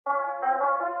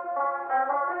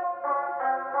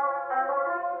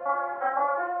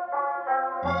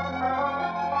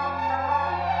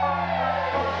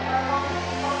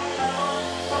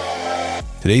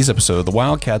Today's episode of the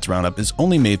Wildcats Roundup is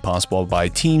only made possible by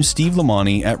Team Steve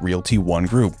Lamani at Realty One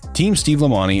Group. Team Steve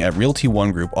Lamani at Realty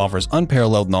One Group offers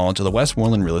unparalleled knowledge of the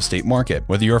Westmoreland real estate market.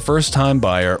 Whether you're a first-time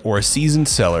buyer or a seasoned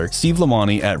seller, Steve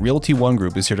Lamani at Realty One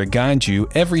Group is here to guide you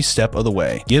every step of the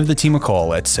way. Give the team a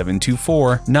call at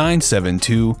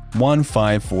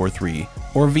 724-972-1543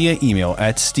 or via email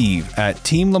at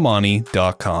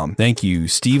steve@teamlamani.com. Thank you,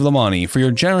 Steve Lamani, for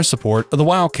your generous support of the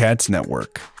Wildcats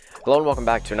Network. Hello and welcome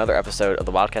back to another episode of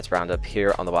the Wildcats Roundup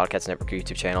here on the Wildcats Network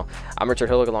YouTube channel. I'm Richard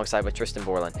Hillwig alongside with Tristen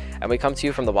Borland, and we come to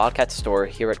you from the Wildcats store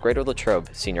here at Greater Latrobe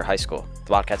Senior High School.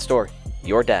 The Wildcats store,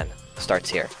 your den,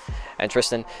 starts here. And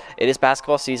Tristen, it is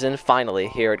basketball season finally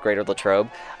here at Greater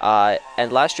Latrobe,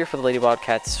 and last year for the Lady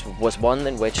Wildcats was one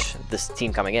in which this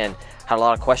team coming in had a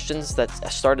lot of questions that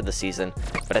started the season,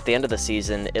 but at the end of the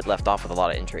season it left off with a lot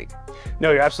of intrigue.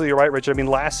 No, you're absolutely right, Richard. I mean,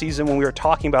 last season when we were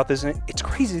talking about this, and it's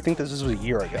crazy to think this was a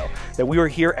year ago, that we were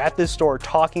here at this store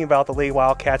talking about the Lady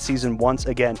Wildcats season once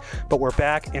again. But we're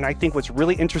back, and I think what's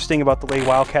really interesting about the Lady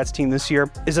Wildcats team this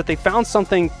year is that they found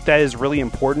something that is really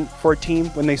important for a team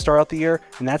when they start out the year,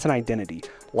 and that's an identity.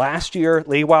 Last year,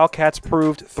 Lady Wildcats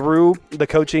proved through the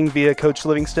coaching via Coach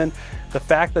Livingston the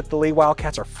fact that the Lady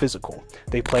Wildcats are physical.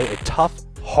 They play a tough,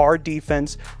 hard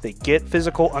defense. They get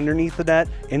physical underneath the net,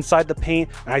 inside the paint,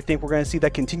 and I think we're going to see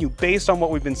that continue based on what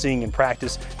we've been seeing in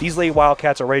practice. These Lady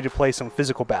Wildcats are ready to play some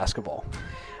physical basketball.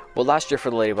 Well, last year for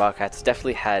the Lady Wildcats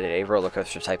definitely had a roller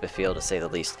coaster type of feel, to say the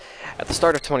least. At the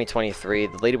start of 2023,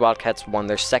 the Lady Wildcats won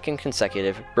their second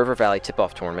consecutive River Valley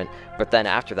tip-off tournament, but then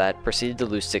after that proceeded to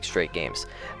lose 6 straight games.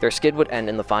 Their skid would end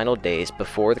in the final days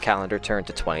before the calendar turned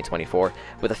to 2024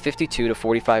 with a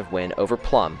 52-45 win over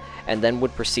Plum, and then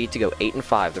would proceed to go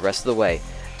 8-5 the rest of the way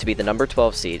to be the number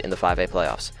 12 seed in the 5A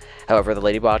playoffs. However, the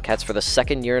Lady Wildcats for the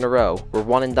second year in a row were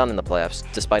one and done in the playoffs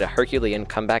despite a Herculean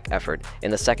comeback effort in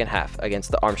the second half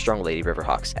against the Armstrong Lady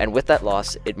Riverhawks. And with that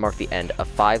loss, it marked the end of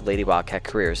 5 Lady Wildcat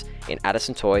careers in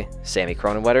Addison Toy, Sammy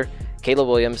Cronenwetter, Kayla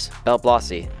Williams, Belle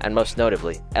Blossy, and most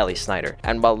notably, Ellie Snyder.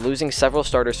 And while losing several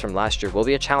starters from last year will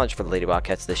be a challenge for the Lady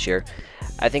Wildcats this year,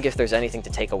 I think if there's anything to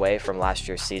take away from last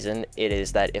year's season, it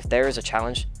is that if there is a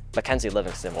challenge, Mackenzie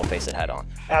Livingston will face it head on.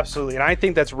 Absolutely, and I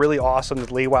think that's really awesome that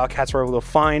the Lady Wildcats were able to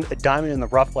find a diamond in the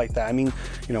rough like that. I mean,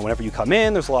 you know, whenever you come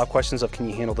in, there's a lot of questions of, can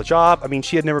you handle the job? I mean,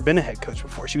 she had never been a head coach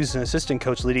before. She was an assistant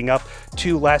coach leading up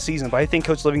to last season, but I think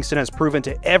Coach Livingston has proven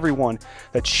to everyone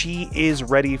that she is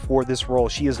ready for this role.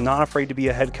 She is not afraid to be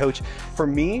a head coach. For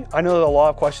me, I know that a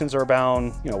lot of questions are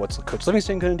about, you know, what's Coach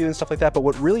Livingston going to do and stuff like that, but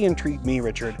what really intrigued me,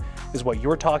 Richard, is what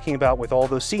you're talking about with all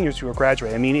those seniors who are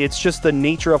graduating. I mean, it's just the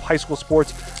nature of high school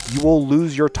sports. You will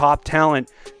lose your top talent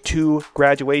to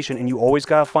graduation, and you always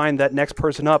got to find that next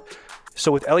person up.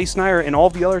 So with Ellie Snyder and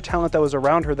all the other talent that was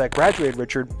around her that graduated,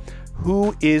 Richard,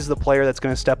 who is the player that's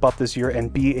going to step up this year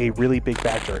and be a really big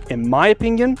factor? In my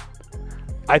opinion,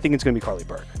 I think it's going to be Carly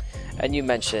Burke. And you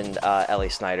mentioned Ellie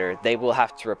Snyder. They will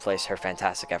have to replace her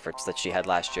fantastic efforts that she had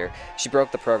last year. She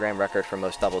broke the program record for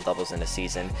most double-doubles in a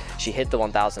season. She hit the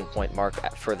 1,000-point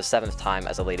mark for the 7th time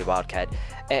as a Lady Wildcat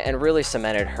and really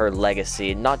cemented her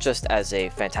legacy, not just as a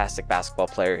fantastic basketball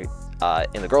player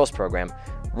in the girls program,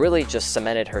 really just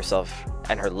cemented herself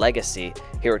and her legacy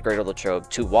here at Greater Latrobe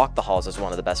to walk the halls as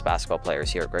one of the best basketball players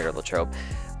here at Greater Latrobe.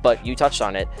 But you touched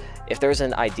on it. If there's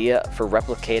an idea for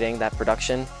replicating that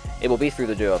production, it will be through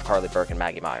the duo of Carly Burke and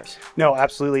Maggie Myers. No,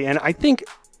 absolutely. And I think,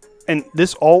 and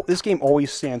this game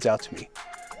always stands out to me,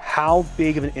 how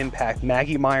big of an impact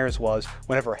Maggie Myers was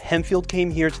whenever Hempfield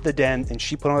came here to the den and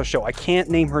she put on a show. I can't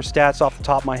name her stats off the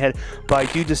top of my head, but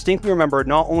I do distinctly remember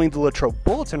not only the Latrobe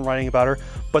Bulletin writing about her,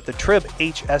 but the Trib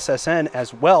HSSN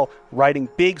as well, writing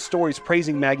big stories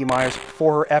praising Maggie Myers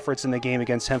for her efforts in the game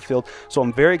against Hempfield. So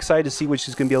I'm very excited to see what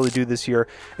she's going to be able to do this year.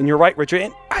 And you're right, Richard.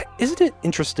 And isn't it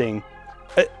interesting,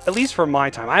 at least for my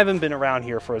time, I haven't been around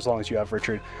here for as long as you have,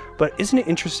 Richard, but isn't it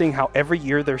interesting how every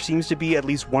year there seems to be at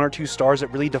least 1 or 2 stars that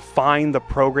really define the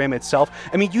program itself?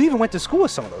 I mean, you even went to school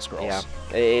with some of those girls. Yeah,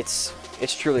 it's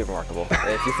truly remarkable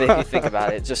if you think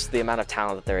about it, just the amount of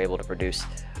talent that they're able to produce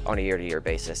on a year-to-year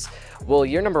basis. Well,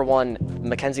 year number 1,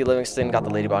 Mackenzie Livingston got the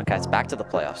Lady Wildcats back to the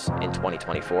playoffs in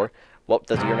 2024. What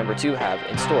does year number 2 have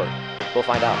in store? We'll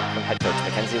find out from head coach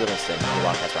Mackenzie Livingston on the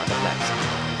Wildcats Roundup next.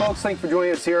 Folks, thanks for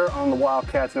joining us here on the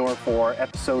Wildcats Network for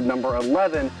episode number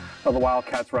 11 of the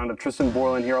Wildcats Roundup. Tristen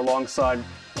Borland here alongside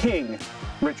King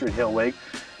Richard Hillwig.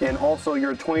 and also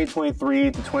your 2023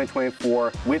 to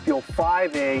 2024 WPIAL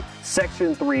 5A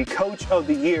Section 3 Coach of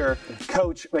the Year,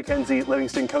 Coach Mackenzie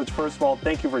Livingston. Coach, first of all,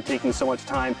 thank you for taking so much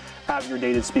time out of your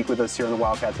day to speak with us here on the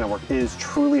Wildcats Network. It is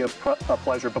truly a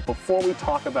pleasure. But before we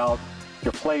talk about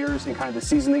your players and kind of the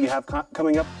season that you have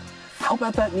coming up, how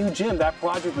about that new gym, that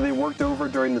project that they worked over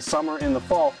during the summer and the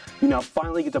fall? You now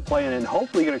finally get to play in it, and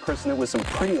hopefully you're going to christen it with some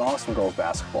pretty awesome girls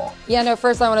basketball. Yeah, no,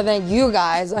 first I want to thank you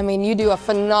guys. I mean, you do a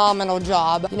phenomenal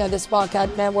job. You know, this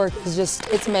Wildcat Network is just,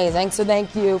 it's amazing. So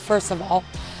thank you, first of all.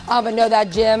 But no,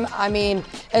 that gym, I mean,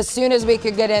 as soon as we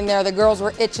could get in there, the girls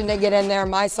were itching to get in there,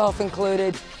 myself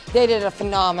included. They did a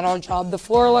phenomenal job. The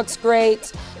floor looks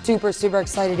great. Super, super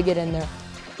excited to get in there.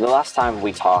 The last time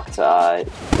we talked,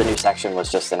 the new section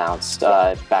was just announced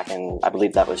back in, I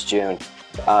believe that was June.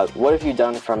 What have you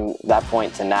done from that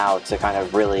point to now to kind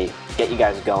of really get you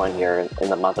guys going here in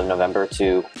the month of November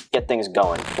to get things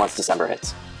going once December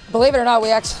hits? Believe it or not,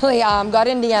 we actually got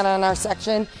Indiana in our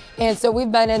section, and so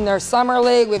we've been in their summer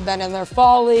league, we've been in their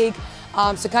fall league,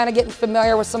 so kind of getting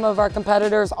familiar with some of our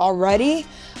competitors already.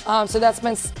 So that's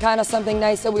been kind of something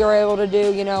nice that we were able to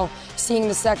do, you know, seeing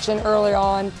the section early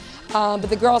on. But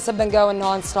the girls have been going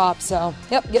nonstop, so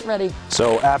yep, getting ready.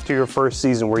 So after your first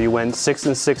season where you went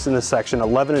 6-6 in the section,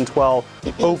 11-12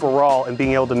 overall, and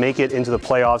being able to make it into the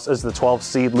playoffs as the 12th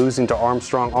seed, losing to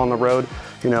Armstrong on the road,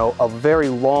 you know, a very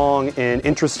long and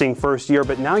interesting first year,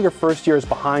 but now your first year is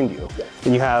behind you,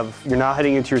 and you're now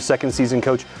heading into your second season.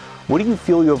 Coach, what do you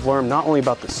feel you have learned not only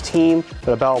about this team,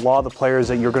 but about a lot of the players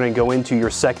that you're going to go into your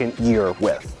second year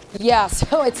with? Yeah,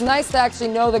 so it's nice to actually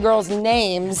know the girls'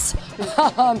 names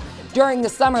during the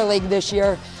summer league this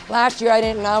year. Last year I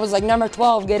didn't, and I was like, number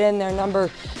 12, get in there,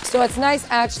 So it's nice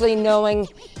actually knowing,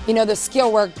 you know, the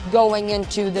skill work going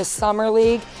into this summer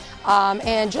league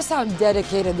and just how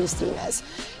dedicated this team is.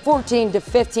 14 to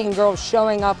 15 girls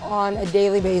showing up on a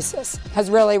daily basis has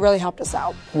really, really helped us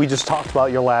out. We just talked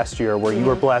about your last year where you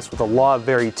were blessed with a lot of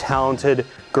very talented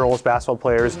girls basketball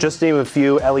players. Just to name a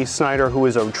few: Ellie Snyder, who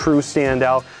is a true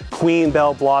standout, Queen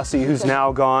Belle Blossy, who's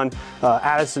now gone,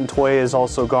 Addison Toya is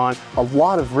also gone. A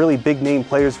lot of really big name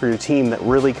players for your team that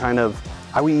really kind of,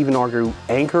 I would even argue,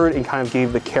 anchored and kind of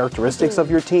gave the characteristics of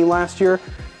your team last year.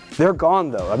 They're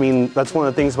gone though. I mean, that's one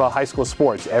of the things about high school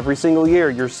sports. Every single year,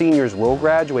 your seniors will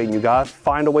graduate and you gotta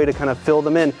find a way to kind of fill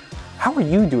them in. How are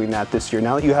you doing that this year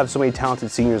now that you have so many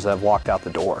talented seniors that have walked out the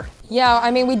door? Yeah,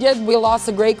 I mean, we lost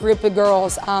a great group of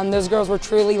girls. Those girls were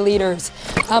truly leaders.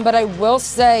 But I will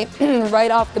say,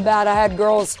 right off the bat, I had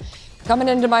girls coming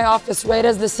into my office right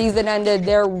as the season ended.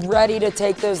 They're ready to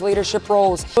take those leadership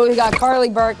roles. But we got Carly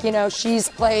Burke, you know, she's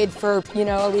played for, you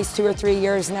know, at least 2 or 3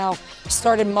 years now,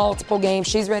 started multiple games.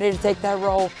 She's ready to take that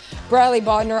role. Bradley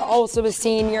Bodner, also a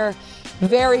senior,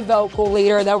 very vocal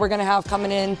leader that we're going to have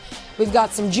coming in. We've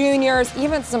got some juniors,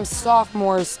 even some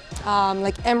sophomores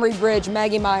like Emery Bridge,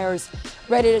 Maggie Myers,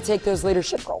 ready to take those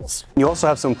leadership roles. You also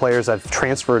have some players that have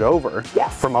transferred over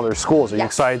from other schools. Are you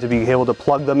excited to be able to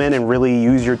plug them in and really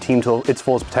use your team to its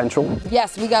fullest potential?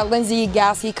 Yes, we got Lindsay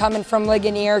Gassy coming from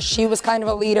Ligonier. She was kind of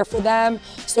a leader for them,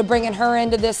 so bringing her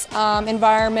into this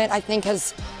environment I think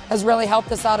has really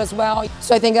helped us out as well.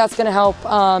 So I think that's going to help,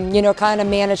 you know, kind of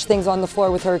manage things on the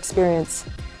floor with her experience.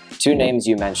 Two names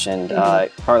you mentioned,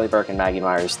 Carly Burke and Maggie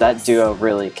Myers. That duo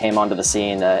really came onto the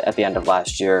scene at the end of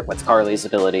last year with Carly's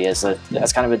ability as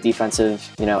kind of a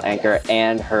defensive, you know, anchor,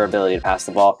 and her ability to pass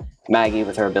the ball. Maggie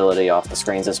with her ability off the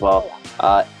screens as well.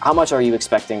 How much are you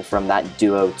expecting from that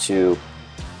duo to,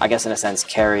 I guess in a sense,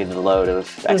 carry the load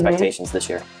of expectations this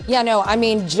year? Yeah, no, I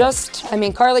mean,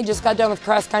 Carly just got done with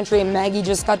cross country and Maggie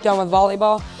just got done with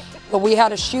volleyball. But we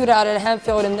had a shootout at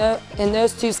Hempfield, and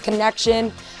those two's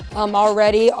connection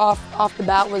already off the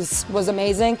bat was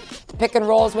amazing. The pick and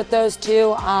rolls with those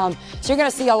two, so you're going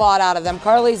to see a lot out of them.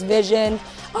 Carly's vision,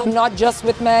 not just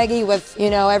with Maggie, with, you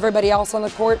know, everybody else on the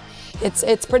court.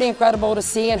 It's pretty incredible to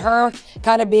see, and her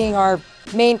kind of being our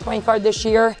main point guard this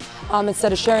year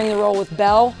instead of sharing the role with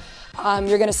Belle.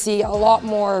 You're going to see a lot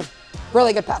more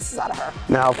really good passes out of her.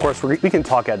 Now, of course, we can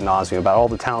talk ad nauseum about all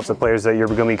the talented players that you're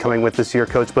going to be coming with this year,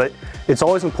 Coach, but it's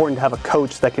always important to have a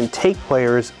coach that can take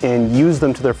players and use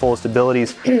them to their fullest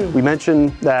abilities. We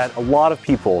mentioned that a lot of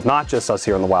people, not just us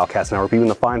here on the Wildcats Network, even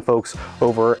the fine folks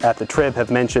over at the Trib, have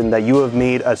mentioned that you have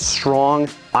made a strong,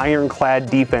 ironclad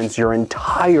defense your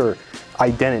entire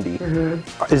identity.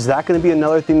 Is that going to be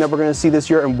another thing that we're going to see this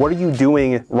year? And what are you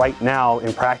doing right now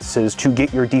in practices to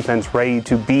get your defense ready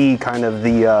to be kind of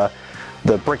the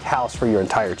brick house for your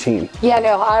entire team? Yeah,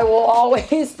 no, I will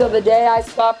always, till the day I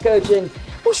stop coaching,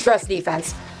 will stress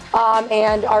defense.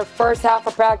 And our first half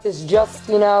of practice just,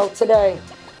 you know, today,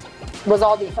 was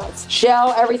all defense.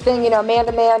 Shell, everything, man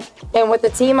to man. And with the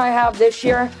team I have this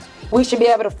year, we should be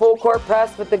able to full court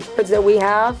press with the guards that we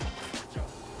have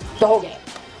the whole game.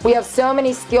 We have so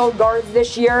many skilled guards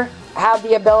this year, have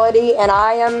the ability, and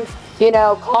I am,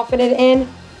 confident in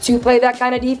to play that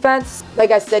kind of defense. Like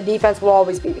I said, defense will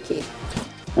always be the key.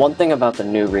 One thing about the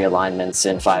new realignments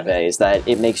in 5A is that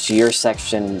it makes your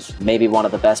section maybe one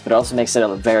of the best, but it also makes it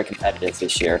very competitive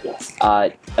this year. Yes.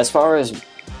 As far as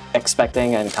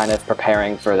expecting and kind of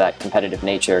preparing for that competitive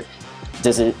nature,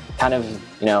 does it kind of,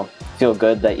 feel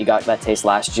good that you got that taste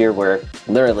last year where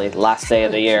literally last day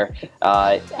of the year,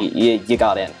 you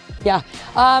got in? Yeah,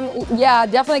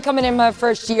 definitely coming in my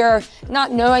first year,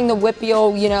 not knowing the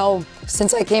WPIAL,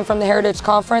 since I came from the Heritage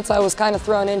Conference, I was kind of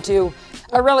thrown into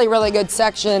a really, really good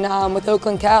section with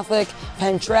Oakland Catholic,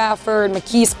 Penn Trafford,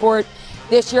 McKeesport.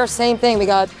 This year, same thing. We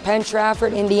got Penn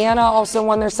Trafford, Indiana also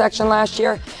won their section last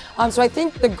year. So I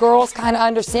think the girls kind of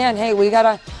understand, hey, we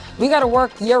gotta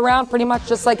work year-round pretty much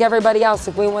just like everybody else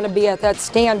if we want to be at that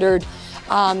standard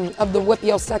of the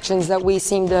WPIAL sections that we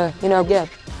seem to, give.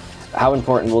 How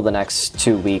important will the next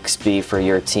 2 weeks be for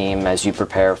your team as you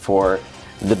prepare for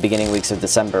the beginning weeks of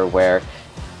December, where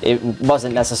it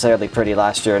wasn't necessarily pretty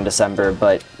last year in December,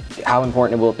 but how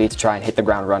important will it be to try and hit the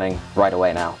ground running right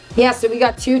away now? Yeah, so we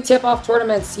got 2 tip-off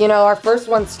tournaments. Our first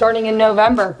one's starting in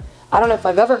November. I don't know if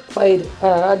I've ever played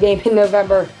a game in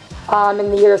November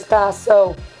in the years past,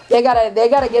 so they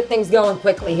gotta get things going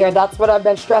quickly here. That's what I've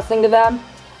been stressing to them.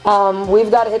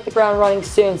 We've got to hit the ground running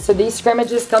soon. So these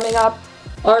scrimmages coming up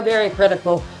are very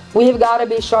critical. We've got to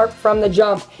be sharp from the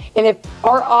jump. And if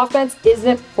our offense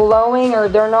isn't flowing or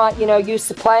they're not, used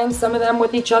to playing some of them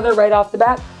with each other right off the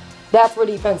bat, that's where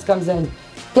defense comes in.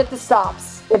 Get the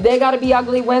stops. If they got to be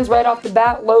ugly wins right off the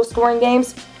bat, low scoring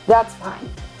games, that's fine.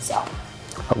 So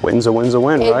A win's a win's a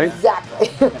win, right? Exactly.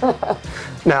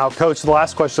 Now, Coach, the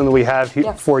last question that we have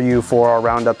for you for our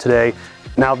roundup today.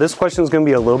 Now, this question is going to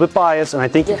be a little bit biased, and I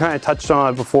think you kind of touched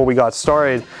on it before we got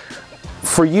started.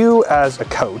 For you as a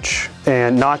coach,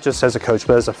 and not just as a coach,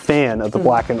 but as a fan of the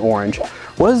black and orange,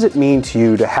 what does it mean to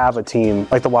you to have a team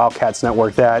like the Wildcats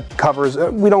Network that covers,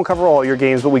 we don't cover all your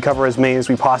games, but we cover as many as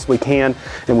we possibly can,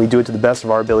 and we do it to the best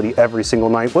of our ability every single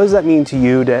night. What does that mean to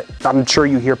you that I'm sure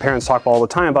you hear parents talk all the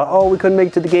time about, oh, we couldn't make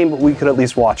it to the game, but we could at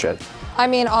least watch it? I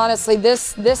mean, honestly,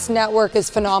 this network is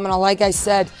phenomenal. Like I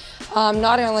said,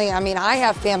 not only, I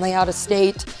have family out of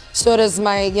state, so does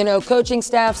my, coaching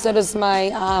staff, so does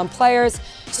my players.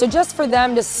 So just for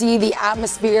them to see the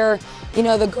atmosphere,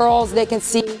 the girls, they can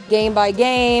see game by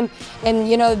game, and,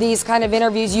 these kind of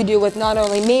interviews you do with not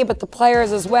only me, but the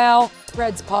players as well,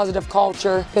 spreads positive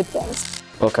culture, good things.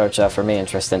 Well, Coach, for me and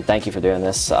Tristen, thank you for doing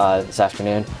this this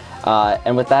afternoon.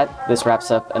 And with that, this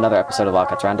wraps up another episode of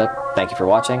Wildcats Roundup. Thank you for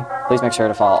watching. Please make sure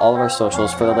to follow all of our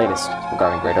socials for the latest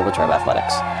regarding Greater Latrobe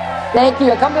Athletics. Thank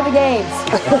you. Come to the games.